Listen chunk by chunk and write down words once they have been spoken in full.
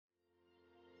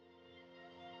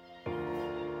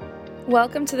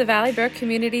Welcome to the Valley Brook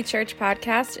Community Church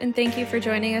podcast, and thank you for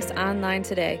joining us online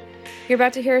today. You're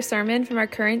about to hear a sermon from our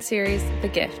current series, The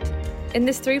Gift. In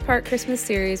this three-part Christmas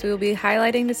series, we will be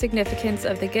highlighting the significance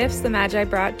of the gifts the Magi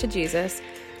brought to Jesus,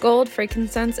 gold,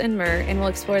 frankincense, and myrrh, and we'll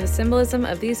explore the symbolism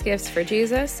of these gifts for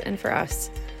Jesus and for us.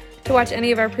 To watch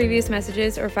any of our previous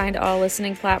messages or find all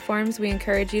listening platforms, we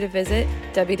encourage you to visit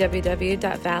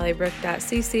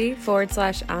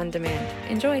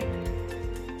www.valleybrook.cc/on-demand. Enjoy.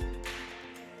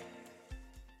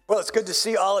 Well, it's good to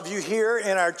see all of you here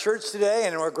in our church today,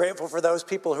 and we're grateful for those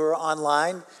people who are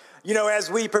online. You know,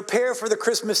 as we prepare for the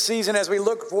Christmas season, as we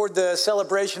look forward to the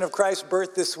celebration of Christ's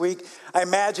birth this week, I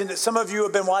imagine that some of you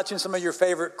have been watching some of your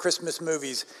favorite Christmas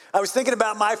movies. I was thinking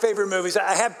about my favorite movies.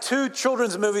 I have two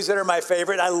children's movies that are my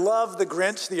favorite. I love The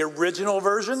Grinch, the original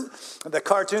version, the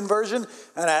cartoon version,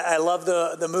 and I love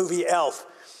the movie Elf.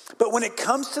 But when it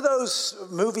comes to those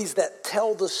movies that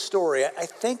tell the story, I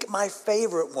think my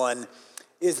favorite one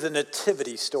is the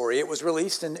Nativity Story. It was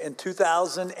released in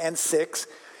 2006,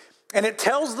 and it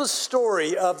tells the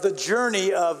story of the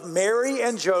journey of Mary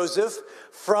and Joseph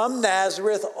from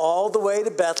Nazareth all the way to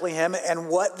Bethlehem and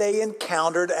what they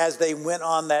encountered as they went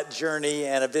on that journey,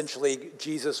 and eventually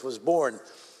Jesus was born.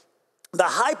 The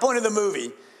high point of the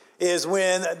movie is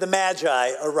when the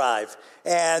Magi arrive.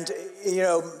 And, you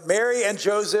know, Mary and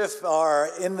Joseph are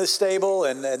in the stable,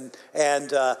 and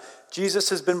Jesus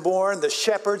has been born, the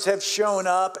shepherds have shown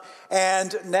up,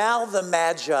 and now the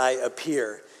Magi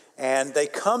appear. And they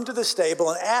come to the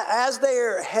stable, and as they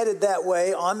are headed that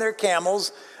way on their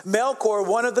camels, Melchior,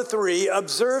 one of the three,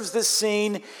 observes this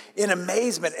scene in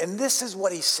amazement. And this is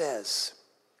what he says: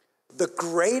 "The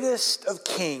greatest of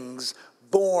kings,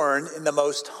 born in the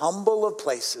most humble of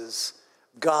places,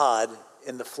 God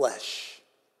in the flesh."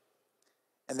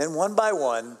 And then one by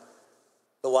one,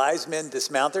 the wise men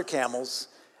dismount their camels,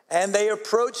 and they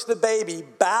approach the baby,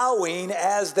 bowing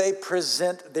as they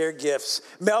present their gifts.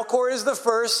 Melchior is the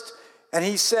first, and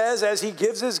he says, as he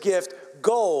gives his gift,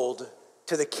 "Gold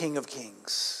to the King of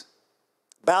Kings."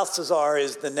 Balthazar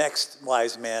is the next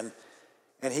wise man,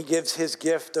 and he gives his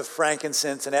gift of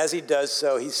frankincense. And as he does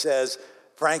so, he says,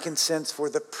 "Frankincense for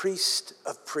the priest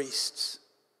of priests."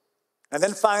 And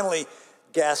then finally,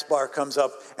 Gaspar comes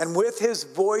up, and with his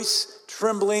voice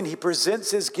trembling, he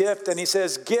presents his gift, and he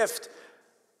says,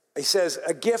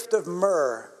 "A gift of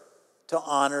myrrh to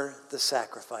honor the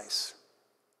sacrifice."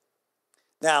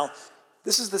 Now,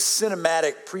 this is the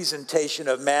cinematic presentation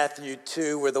of Matthew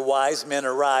 2, where the wise men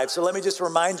arrive. So let me just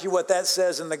remind you what that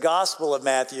says in the Gospel of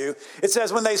Matthew. It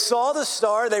says, "When they saw the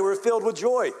star, they were filled with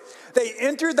joy. They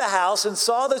entered the house and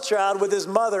saw the child with his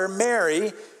mother,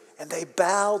 Mary, and they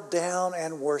bowed down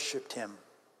and worshiped him.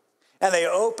 And they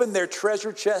opened their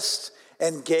treasure chests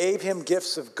and gave him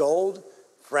gifts of gold,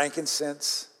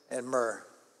 frankincense, and myrrh."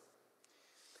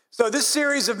 So this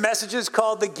series of messages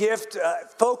called The Gift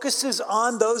focuses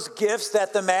on those gifts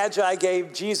that the Magi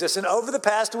gave Jesus. And over the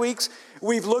past weeks,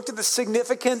 we've looked at the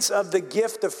significance of the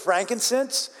gift of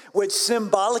frankincense, which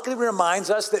symbolically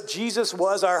reminds us that Jesus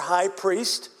was our high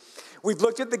priest. We've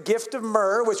looked at the gift of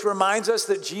myrrh, which reminds us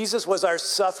that Jesus was our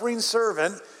suffering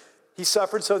servant. He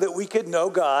suffered so that we could know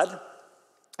God.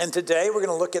 And today we're going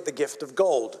to look at the gift of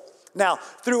gold. Now,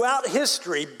 throughout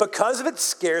history, because of its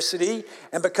scarcity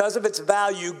and because of its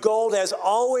value, gold has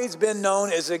always been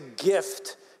known as a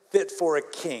gift fit for a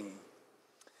king.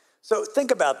 So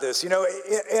think about this. You know,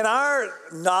 in our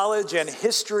knowledge and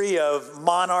history of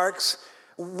monarchs,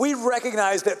 we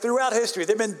recognize that throughout history,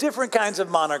 there have been different kinds of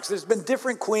monarchs. There's been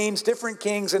different queens, different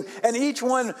kings, and each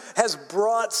one has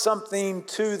brought something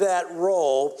to that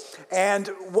role. And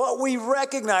what we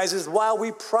recognize is, while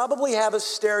we probably have a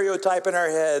stereotype in our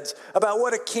heads about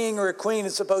what a king or a queen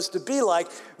is supposed to be like,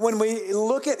 when we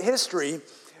look at history,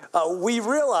 we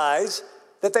realize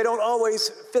that they don't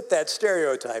always fit that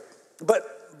stereotype.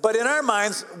 But in our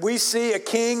minds, we see a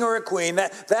king or a queen,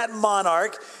 that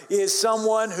monarch is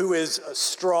someone who is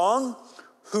strong,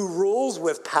 who rules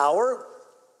with power,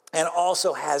 and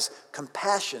also has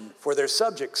compassion for their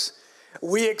subjects.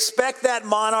 We expect that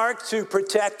monarch to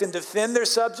protect and defend their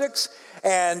subjects,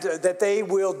 and that they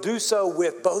will do so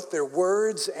with both their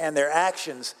words and their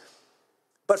actions.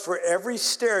 But for every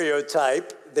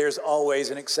stereotype, there's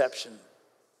always an exception,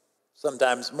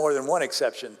 sometimes more than one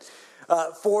exception.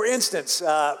 For instance,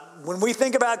 when we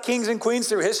think about kings and queens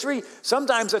through history,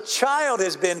 sometimes a child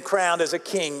has been crowned as a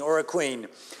king or a queen.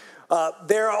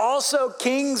 There are also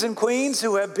kings and queens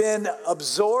who have been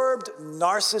absorbed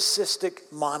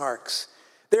narcissistic monarchs.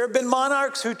 There have been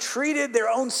monarchs who treated their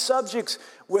own subjects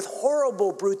with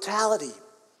horrible brutality.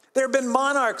 There have been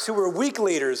monarchs who were weak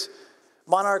leaders,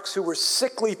 monarchs who were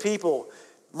sickly people,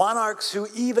 monarchs who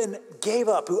even gave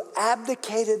up, who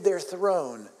abdicated their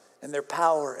throne and their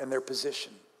power and their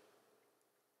position.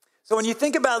 So when you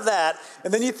think about that,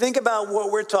 and then you think about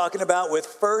what we're talking about with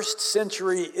first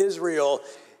century Israel,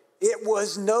 it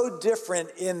was no different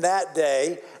in that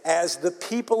day as the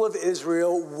people of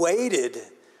Israel waited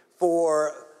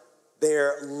for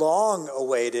their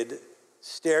long-awaited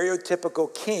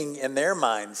stereotypical king in their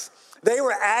minds. They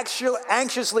were actually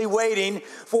anxiously waiting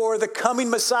for the coming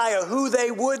Messiah, who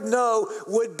they would know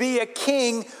would be a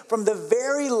king from the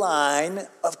very line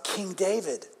of King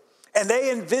David. And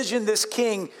they envisioned this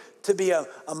king to be a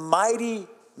mighty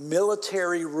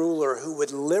military ruler who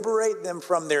would liberate them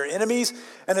from their enemies,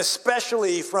 and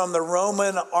especially from the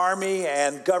Roman army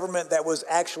and government that was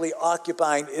actually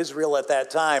occupying Israel at that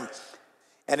time.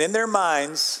 And in their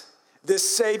minds, this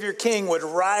Savior King would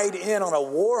ride in on a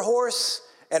war horse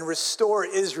and restore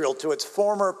Israel to its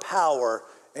former power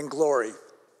and glory.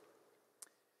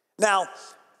 Now,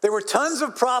 there were tons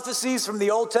of prophecies from the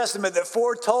Old Testament that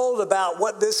foretold about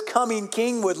what this coming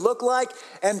king would look like,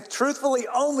 and truthfully,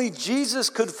 only Jesus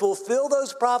could fulfill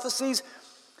those prophecies,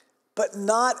 but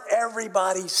not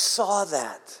everybody saw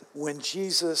that when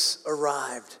Jesus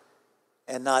arrived,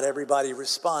 and not everybody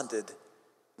responded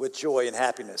with joy and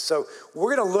happiness. So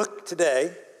we're going to look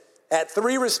today at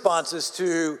three responses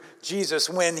to Jesus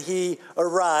when he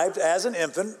arrived as an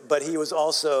infant, but he was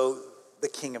also the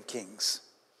King of Kings.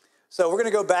 So we're going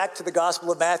to go back to the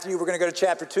Gospel of Matthew. We're going to go to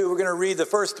chapter 2. We're going to read the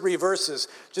first three verses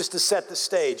just to set the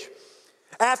stage.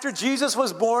 After Jesus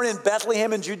was born in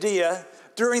Bethlehem in Judea,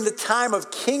 during the time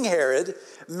of King Herod,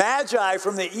 Magi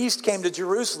from the east came to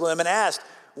Jerusalem and asked,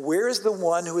 "Where is the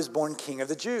one who is born King of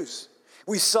the Jews?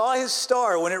 We saw his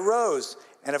star when it rose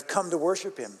and have come to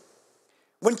worship him."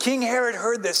 When King Herod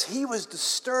heard this, he was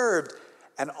disturbed,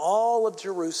 and all of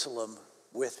Jerusalem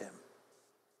with him.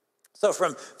 So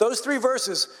from those three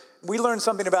verses, we learn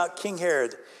something about King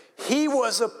Herod. He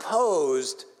was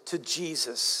opposed to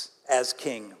Jesus as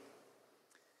king.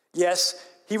 Yes,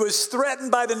 he was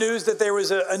threatened by the news that there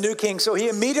was a new king, so he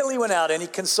immediately went out and he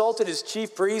consulted his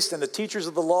chief priests and the teachers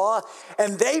of the law,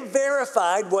 and they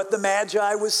verified what the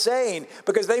Magi was saying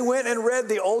because they went and read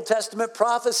the Old Testament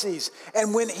prophecies.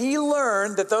 And when he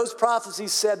learned that those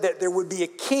prophecies said that there would be a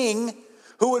king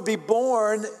who would be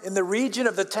born in the region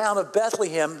of the town of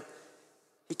Bethlehem,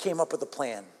 he came up with a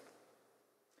plan.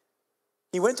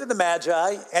 He went to the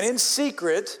Magi, and in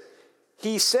secret,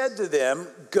 he said to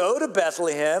them, "Go to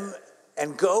Bethlehem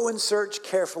and go and search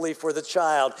carefully for the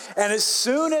child. And as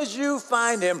soon as you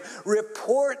find him,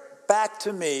 report back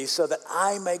to me so that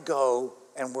I may go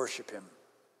and worship him."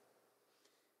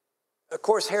 Of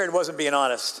course, Herod wasn't being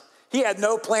honest. He had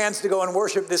no plans to go and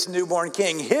worship this newborn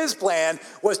king. His plan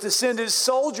was to send his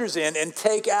soldiers in and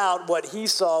take out what he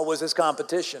saw was his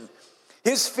competition.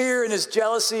 His fear and his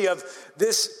jealousy of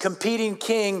this competing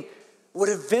king would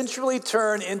eventually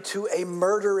turn into a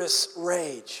murderous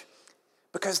rage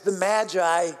because the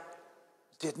Magi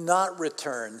did not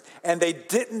return and they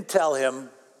didn't tell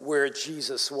him where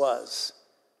Jesus was.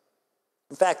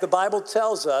 In fact, the Bible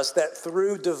tells us that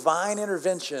through divine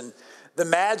intervention, the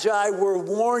Magi were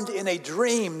warned in a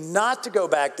dream not to go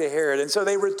back to Herod, and so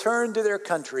they returned to their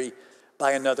country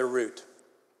by another route.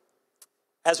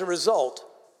 As a result,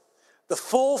 the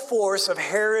full force of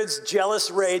Herod's jealous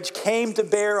rage came to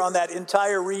bear on that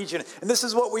entire region. And this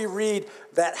is what we read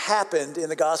that happened in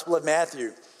the Gospel of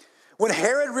Matthew. When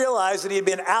Herod realized that he had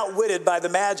been outwitted by the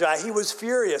Magi, he was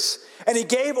furious. And he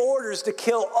gave orders to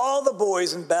kill all the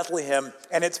boys in Bethlehem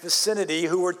and its vicinity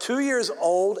who were 2 years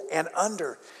old and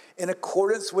under, in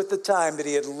accordance with the time that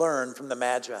he had learned from the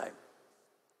Magi.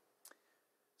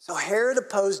 So Herod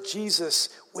opposed Jesus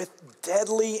with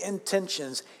deadly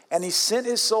intentions, and he sent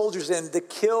his soldiers in to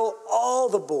kill all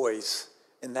the boys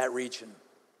in that region.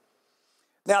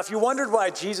 Now, if you wondered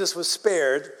why Jesus was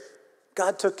spared,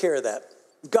 God took care of that.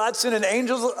 God sent an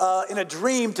angel in a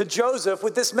dream to Joseph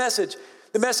with this message.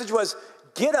 The message was,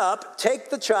 "Get up, take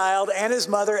the child and his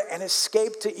mother, and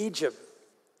escape to Egypt.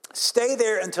 Stay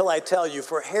there until I tell you,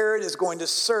 for Herod is going to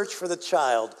search for the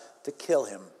child to kill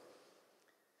him."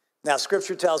 Now,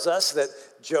 Scripture tells us that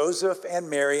Joseph and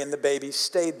Mary and the baby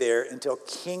stayed there until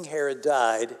King Herod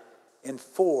died in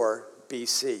 4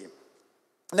 BC.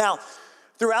 Now,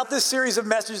 throughout this series of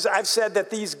messages, I've said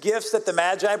that these gifts that the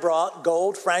Magi brought,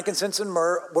 gold, frankincense, and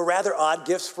myrrh, were rather odd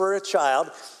gifts for a child.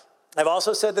 I've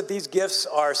also said that these gifts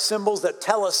are symbols that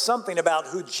tell us something about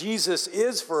who Jesus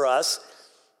is for us.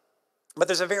 But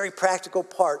there's a very practical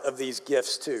part of these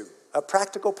gifts too, a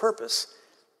practical purpose.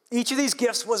 Each of these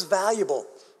gifts was valuable.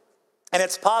 And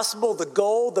it's possible the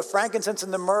gold, the frankincense,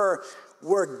 and the myrrh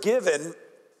were given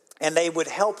and they would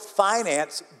help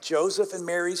finance Joseph and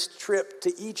Mary's trip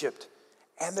to Egypt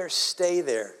and their stay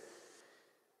there.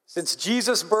 Since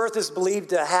Jesus' birth is believed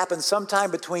to happen sometime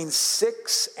between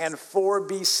 6 and 4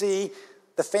 BC,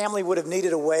 the family would have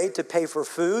needed a way to pay for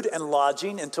food and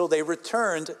lodging until they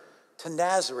returned to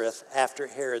Nazareth after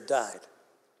Herod died.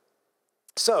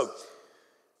 So,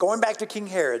 going back to King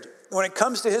Herod, when it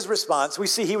comes to his response, we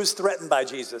see he was threatened by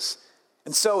Jesus.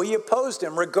 And so he opposed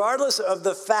him, regardless of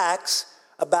the facts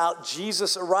about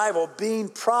Jesus' arrival being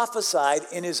prophesied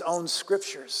in his own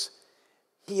scriptures.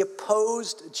 He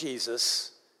opposed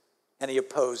Jesus and he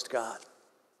opposed God.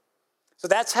 So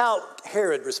that's how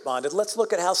Herod responded. Let's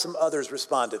look at how some others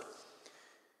responded.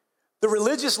 The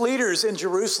religious leaders in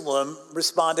Jerusalem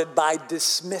responded by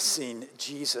dismissing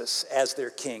Jesus as their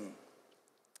king.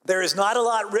 There is not a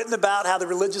lot written about how the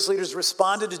religious leaders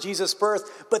responded to Jesus'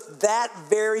 birth, but that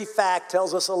very fact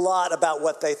tells us a lot about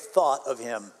what they thought of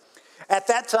him. At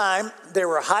that time, there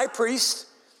were high priests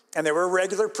and there were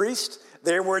regular priests.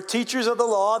 There were teachers of the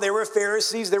law, there were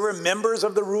Pharisees, there were members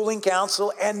of the ruling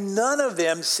council, and none of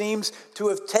them seems to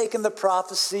have taken the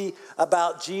prophecy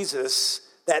about Jesus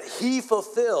that he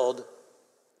fulfilled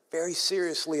very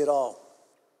seriously at all.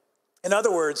 In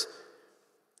other words,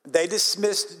 they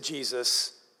dismissed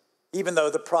Jesus even though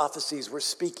the prophecies were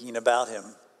speaking about him.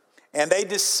 And they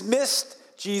dismissed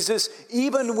Jesus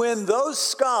even when those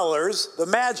scholars, the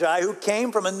Magi, who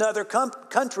came from another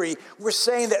country, were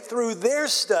saying that through their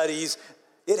studies,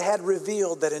 it had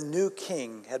revealed that a new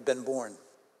king had been born.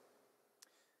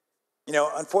 You know,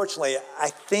 unfortunately, I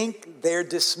think their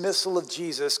dismissal of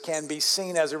Jesus can be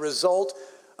seen as a result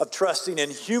of trusting in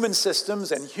human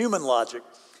systems and human logic.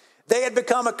 They had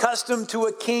become accustomed to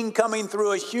a king coming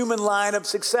through a human line of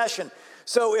succession.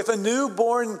 So if a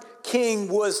newborn king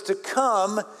was to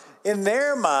come, in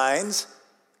their minds,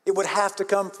 it would have to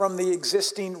come from the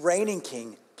existing reigning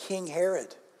king, King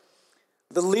Herod.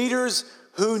 The leaders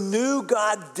who knew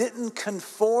God didn't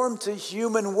conform to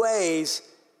human ways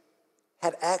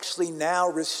had actually now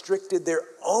restricted their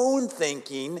own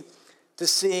thinking to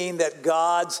seeing that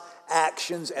God's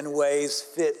actions and ways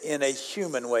fit in a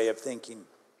human way of thinking.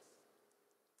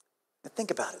 Now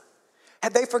think about it.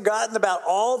 Had they forgotten about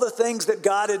all the things that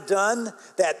God had done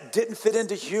that didn't fit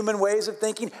into human ways of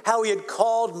thinking? How he had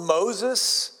called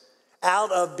Moses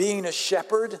out of being a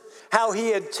shepherd, how he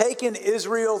had taken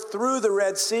Israel through the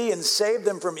Red Sea and saved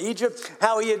them from Egypt,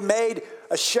 how he had made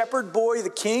a shepherd boy the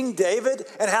king, David,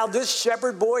 and how this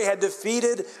shepherd boy had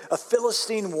defeated a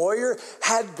Philistine warrior.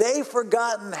 Had they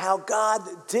forgotten how God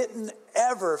didn't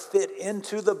ever fit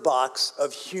into the box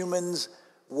of humans'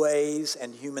 ways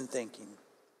and human thinking?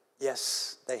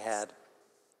 Yes, they had.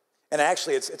 And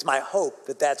actually, it's my hope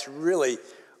that that's really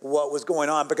what was going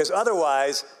on, because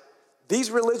otherwise,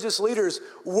 these religious leaders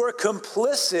were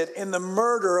complicit in the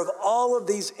murder of all of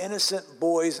these innocent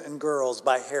boys and girls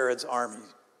by Herod's army.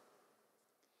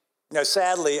 You know,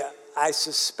 sadly, I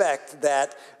suspect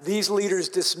that these leaders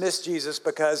dismissed Jesus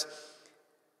because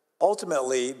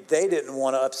ultimately they didn't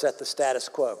want to upset the status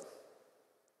quo.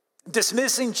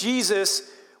 Dismissing Jesus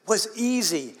was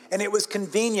easy and it was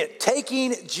convenient.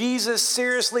 Taking Jesus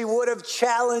seriously would have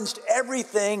challenged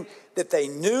everything that they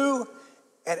knew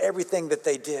and everything that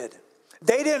they did.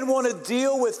 They didn't want to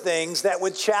deal with things that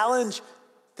would challenge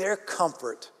their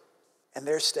comfort and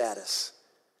their status.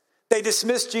 They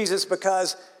dismissed Jesus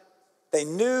because they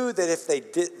knew that if they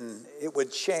didn't, it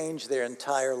would change their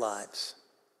entire lives.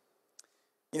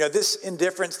 You know, this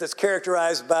indifference that's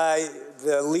characterized by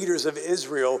the leaders of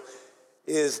Israel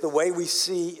is the way we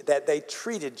see that they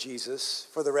treated Jesus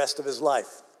for the rest of his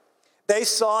life. They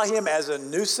saw him as a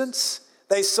nuisance.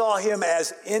 They saw him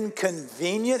as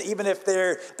inconvenient, even if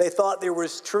they thought there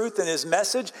was truth in his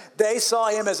message. They saw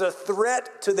him as a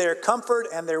threat to their comfort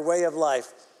and their way of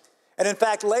life. And in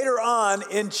fact, later on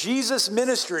in Jesus'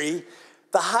 ministry,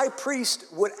 the high priest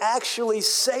would actually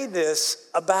say this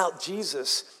about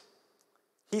Jesus.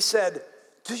 He said,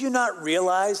 "Do you not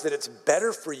realize that it's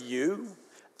better for you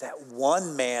that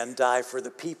one man die for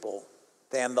the people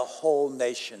than the whole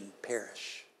nation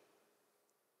perish?"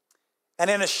 And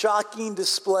in a shocking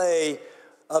display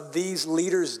of these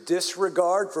leaders'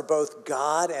 disregard for both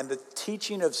God and the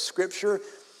teaching of Scripture,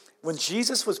 when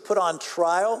Jesus was put on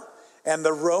trial and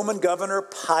the Roman governor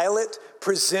Pilate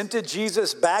presented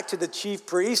Jesus back to the chief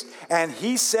priest, and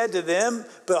he said to them,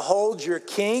 "Behold your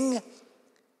king,"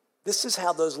 this is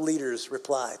how those leaders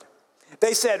replied.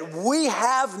 They said, "We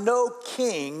have no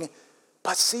king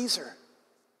but Caesar."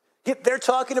 They're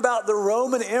talking about the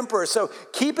Roman emperor. So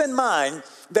keep in mind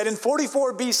that in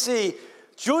 44 BC,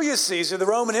 Julius Caesar, the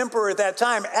Roman emperor at that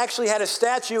time, actually had a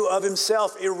statue of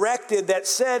himself erected that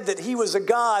said that he was a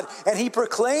god, and he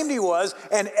proclaimed he was,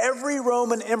 and every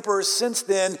Roman emperor since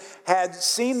then had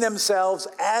seen themselves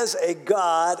as a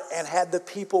god and had the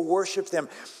people worship them.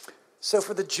 So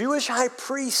for the Jewish high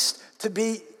priest to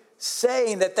be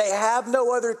saying that they have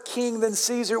no other king than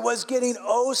Caesar was getting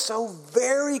so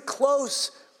very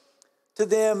close to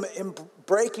them in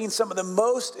breaking some of the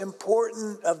most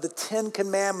important of the 10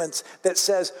 Commandments that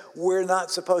says we're not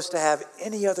supposed to have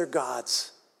any other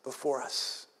gods before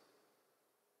us.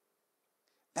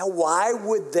 Now, why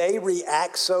would they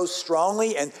react so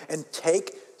strongly and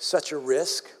take such a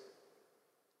risk?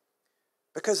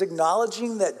 Because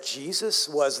acknowledging that Jesus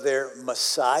was their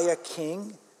Messiah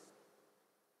King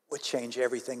would change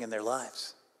everything in their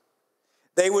lives.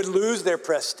 They would lose their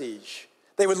prestige.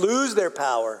 They would lose their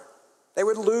power. They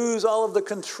would lose all of the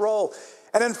control.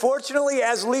 And unfortunately,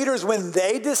 as leaders, when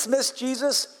they dismissed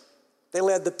Jesus, they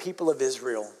led the people of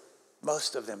Israel,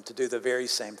 most of them, to do the very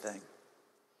same thing.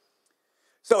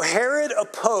 So Herod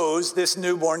opposed this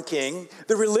newborn king.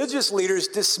 The religious leaders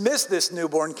dismissed this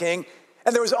newborn king.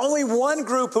 And there was only one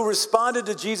group who responded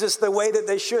to Jesus the way that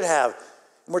they should have.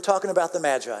 And we're talking about the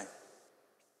Magi.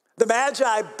 The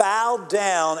Magi bowed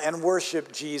down and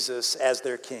worshiped Jesus as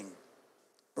their king.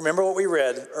 Remember what we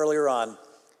read earlier on.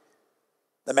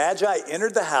 The Magi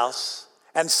entered the house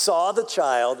and saw the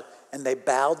child, and they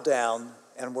bowed down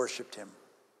and worshiped him.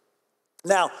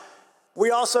 Now,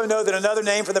 we also know that another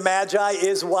name for the Magi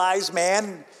is wise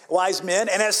men.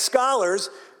 And as scholars,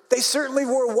 they certainly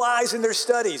were wise in their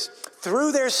studies.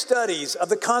 Through their studies of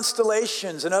the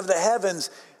constellations and of the heavens,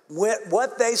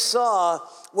 what they saw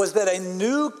was that a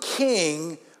new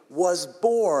king was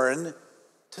born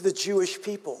to the Jewish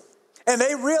people. And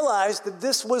they realized that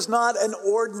this was not an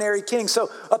ordinary king. So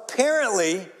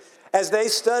apparently, as they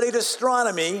studied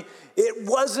astronomy, it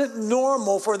wasn't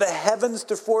normal for the heavens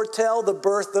to foretell the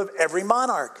birth of every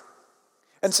monarch.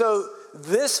 And so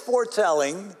this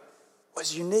foretelling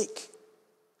was unique.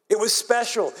 It was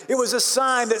special. It was a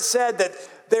sign that said that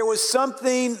there was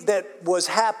something that was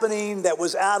happening that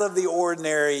was out of the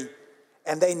ordinary,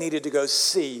 and they needed to go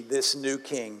see this new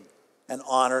king and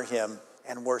honor him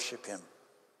and worship him.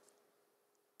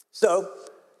 So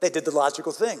they did the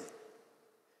logical thing.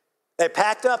 They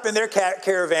packed up in their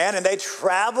caravan and they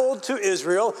traveled to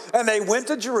Israel, and they went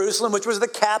to Jerusalem, which was the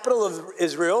capital of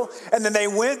Israel. And then they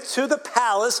went to the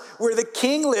palace where the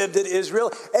king lived in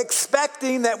Israel,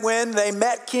 expecting that when they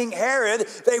met King Herod,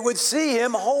 they would see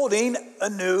him holding a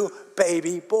new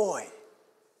baby boy.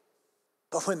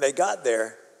 But when they got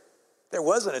there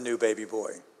wasn't a new baby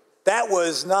boy. That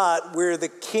was not where the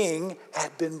king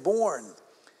had been born.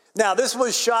 Now, this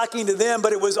was shocking to them,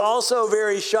 but it was also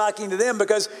very shocking to them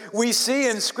because we see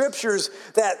in scriptures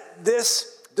that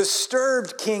this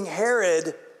disturbed King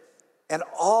Herod and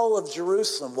all of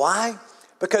Jerusalem. Why?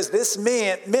 Because this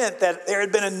meant that there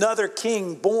had been another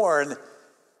king born,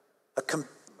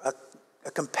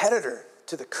 a competitor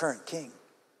to the current king.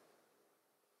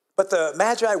 But the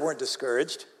Magi weren't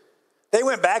discouraged. They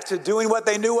went back to doing what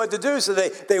they knew what to do. So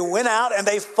they went out and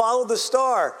they followed the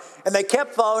star. And they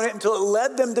kept following it until it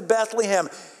led them to Bethlehem.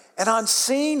 And on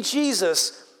seeing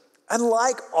Jesus,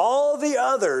 unlike all the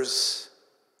others,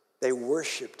 they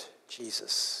worshiped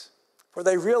Jesus. For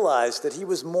they realized that he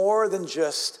was more than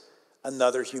just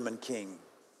another human king.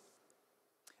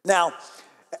 Now,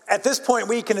 at this point,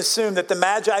 we can assume that the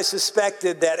Magi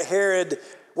suspected that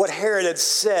what Herod had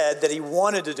said that he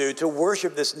wanted to do to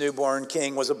worship this newborn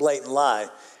king was a blatant lie.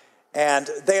 And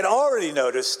they had already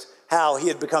noticed how he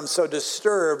had become so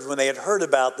disturbed when they had heard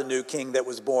about the new king that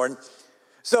was born.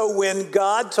 So when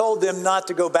God told them not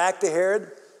to go back to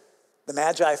Herod, the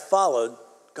Magi followed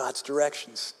God's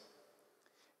directions.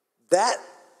 That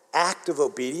act of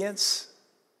obedience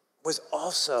was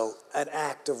also an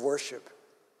act of worship.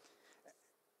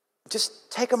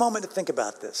 Just take a moment to think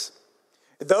about this.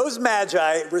 Those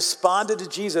Magi responded to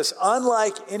Jesus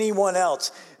unlike anyone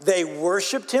else. They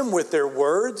worshiped him with their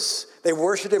words. They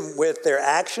worshiped him with their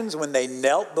actions when they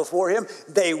knelt before him.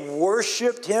 They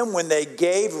worshiped him when they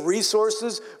gave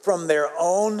resources from their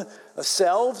own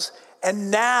selves.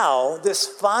 And now, this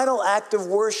final act of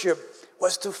worship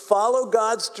was to follow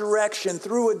God's direction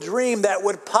through a dream that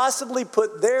would possibly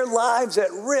put their lives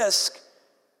at risk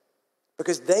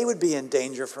because they would be in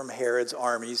danger from Herod's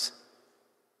armies.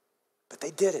 But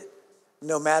they did it,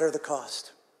 no matter the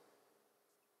cost.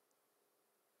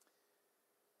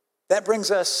 That brings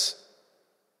us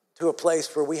to a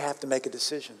place where we have to make a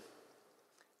decision.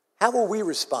 How will we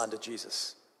respond to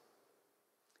Jesus?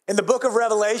 In the book of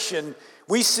Revelation,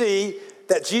 we see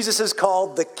that Jesus is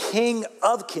called the King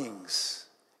of Kings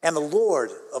and the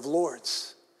Lord of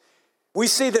Lords. We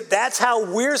see that that's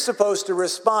how we're supposed to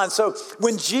respond. So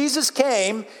when Jesus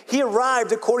came, he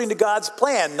arrived according to God's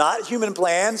plan, not human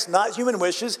plans, not human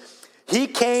wishes. He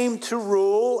came to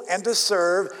rule and to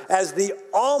serve as the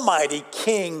almighty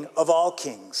King of all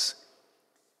kings.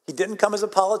 He didn't come as a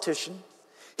politician.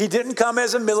 He didn't come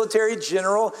as a military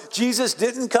general. Jesus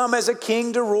didn't come as a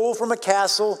king to rule from a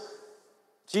castle.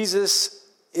 Jesus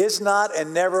is not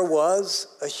and never was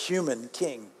a human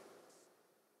king.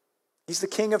 He's the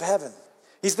King of heaven.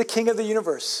 He's the King of the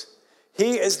universe.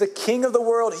 He is the King of the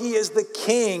world. He is the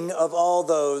King of all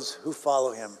those who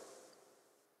follow him.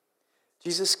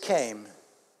 Jesus came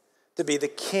to be the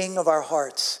King of our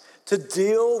hearts, to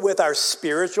deal with our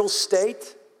spiritual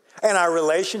state and our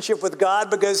relationship with God,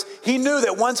 because he knew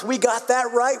that once we got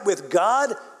that right with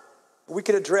God, we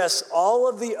could address all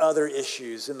of the other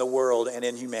issues in the world and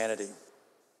in humanity.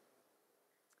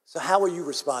 So how will you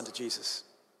respond to Jesus?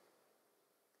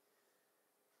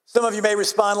 Some of you may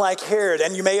respond like Herod,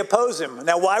 and you may oppose him.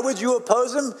 Now, why would you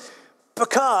oppose him?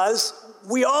 Because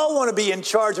we all want to be in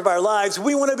charge of our lives.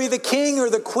 We want to be the king or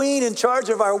the queen in charge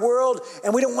of our world,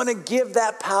 and we don't want to give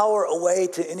that power away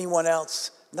to anyone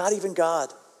else, not even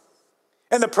God.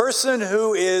 And the person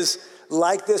who is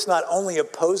like this not only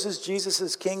opposes Jesus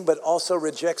as king, but also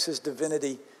rejects his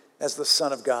divinity as the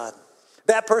Son of God.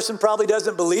 That person probably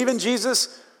doesn't believe in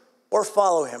Jesus or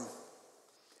follow him.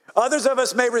 Others of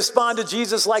us may respond to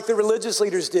Jesus like the religious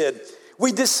leaders did.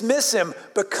 We dismiss him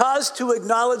because to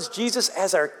acknowledge Jesus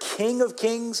as our King of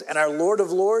Kings and our Lord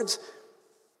of Lords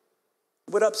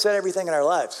would upset everything in our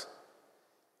lives.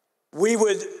 We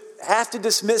would have to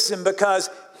dismiss him because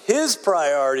his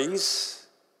priorities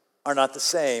are not the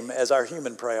same as our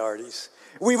human priorities.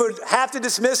 We would have to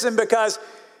dismiss him because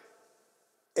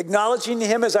acknowledging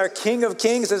him as our King of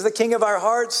Kings, as the King of our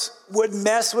hearts, would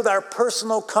mess with our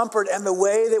personal comfort and the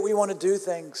way that we want to do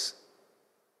things.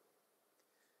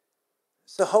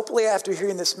 So hopefully after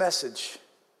hearing this message,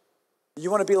 you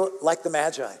want to be like the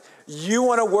Magi. You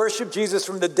want to worship Jesus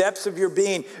from the depths of your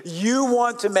being. You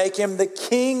want to make him the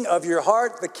King of your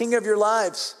heart, the King of your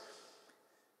lives.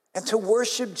 And to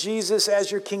worship Jesus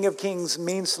as your King of Kings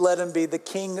means to let him be the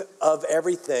King of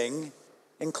everything,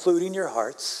 including your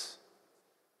hearts.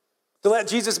 To let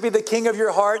Jesus be the King of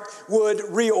your heart would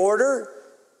reorder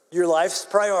your life's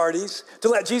priorities. To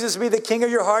let Jesus be the King of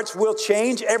your hearts will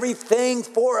change everything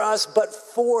for us, but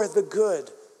for the good.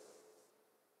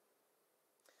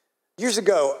 Years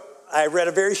ago, I read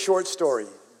a very short story.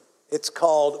 It's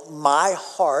called My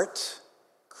Heart,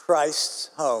 Christ's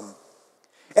Home.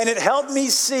 And it helped me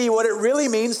see what it really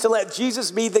means to let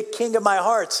Jesus be the King of my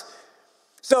heart.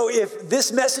 So if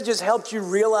this message has helped you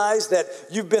realize that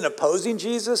you've been opposing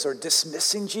Jesus or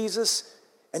dismissing Jesus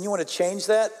and you want to change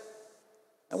that,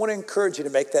 I want to encourage you to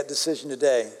make that decision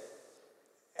today.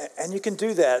 And you can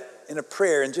do that in a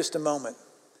prayer in just a moment.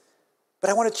 But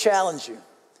I want to challenge you.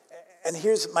 And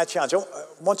here's my challenge. I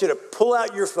want you to pull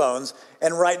out your phones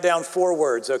and write down 4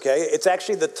 words, okay? It's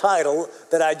actually the title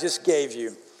that I just gave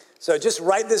you. So just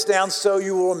write this down so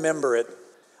you will remember it.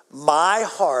 My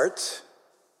heart,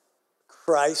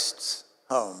 Christ's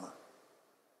home.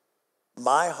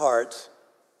 My heart,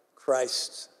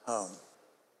 Christ's home.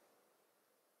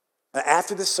 Now,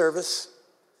 after this service,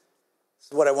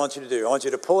 this is what I want you to do. I want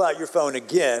you to pull out your phone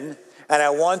again, and I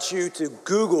want you to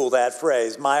Google that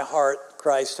phrase, my heart,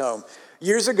 Christ's home.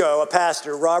 Years ago, a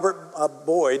pastor, Robert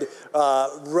Boyd,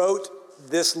 wrote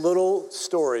this little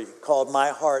story called My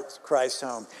Heart, Christ's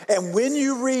Home. And when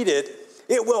you read it,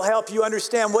 it will help you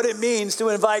understand what it means to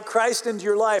invite Christ into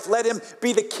your life. Let him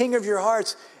be the King of your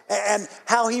hearts and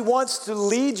how he wants to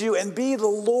lead you and be the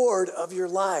Lord of your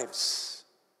lives.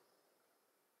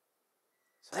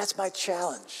 So that's my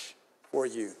challenge for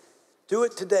you. Do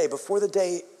it today before the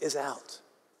day is out.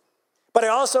 But I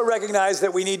also recognize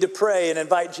that we need to pray and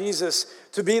invite Jesus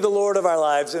to be the Lord of our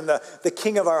lives and the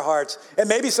King of our hearts. And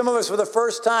maybe some of us for the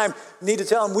first time need to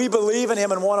tell him we believe in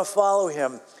him and want to follow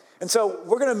him. And so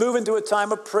we're going to move into a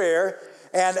time of prayer.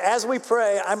 And as we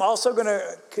pray, I'm also going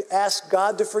to ask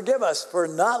God to forgive us for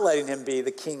not letting him be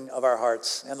the King of our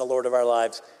hearts and the Lord of our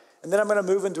lives. And then I'm going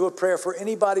to move into a prayer for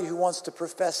anybody who wants to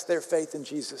profess their faith in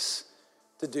Jesus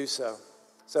to do so.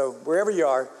 So wherever you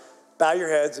are, bow your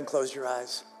heads and close your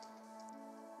eyes.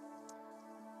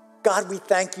 God, we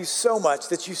thank you so much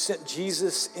that you sent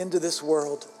Jesus into this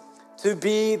world to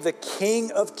be the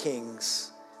King of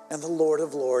Kings and the Lord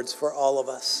of Lords for all of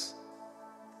us.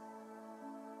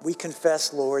 We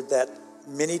confess, Lord, that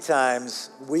many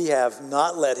times we have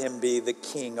not let him be the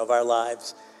King of our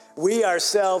lives. We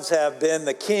ourselves have been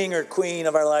the king or queen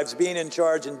of our lives, being in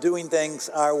charge and doing things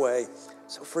our way.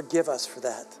 So forgive us for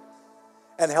that.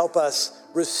 and help us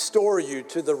restore you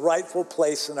to the rightful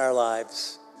place in our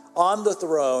lives, on the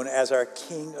throne as our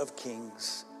King of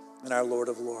Kings and our Lord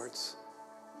of Lords.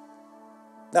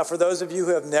 Now, for those of you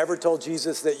who have never told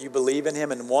Jesus that you believe in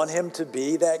him and want him to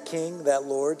be that King, that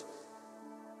Lord,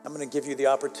 I'm going to give you the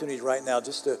opportunity right now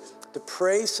just to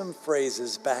pray some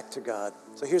phrases back to God.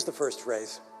 So here's the first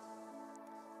phrase.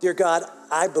 Dear God,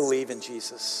 I believe in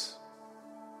Jesus.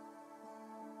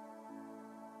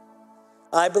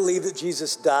 I believe that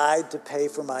Jesus died to pay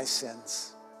for my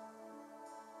sins.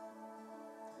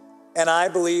 And I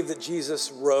believe that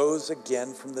Jesus rose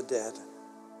again from the dead.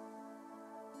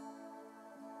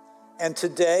 And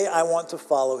today I want to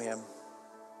follow him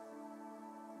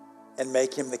and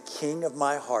make him the King of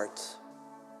my heart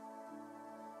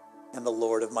and the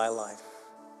Lord of my life.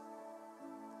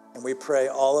 And we pray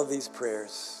all of these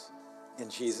prayers in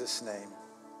Jesus' name.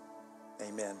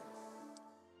 Amen.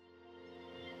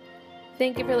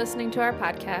 Thank you for listening to our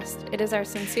podcast. It is our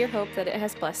sincere hope that it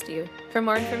has blessed you. For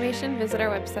more information, visit our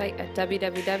website at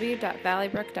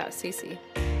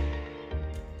www.valleybrook.cc.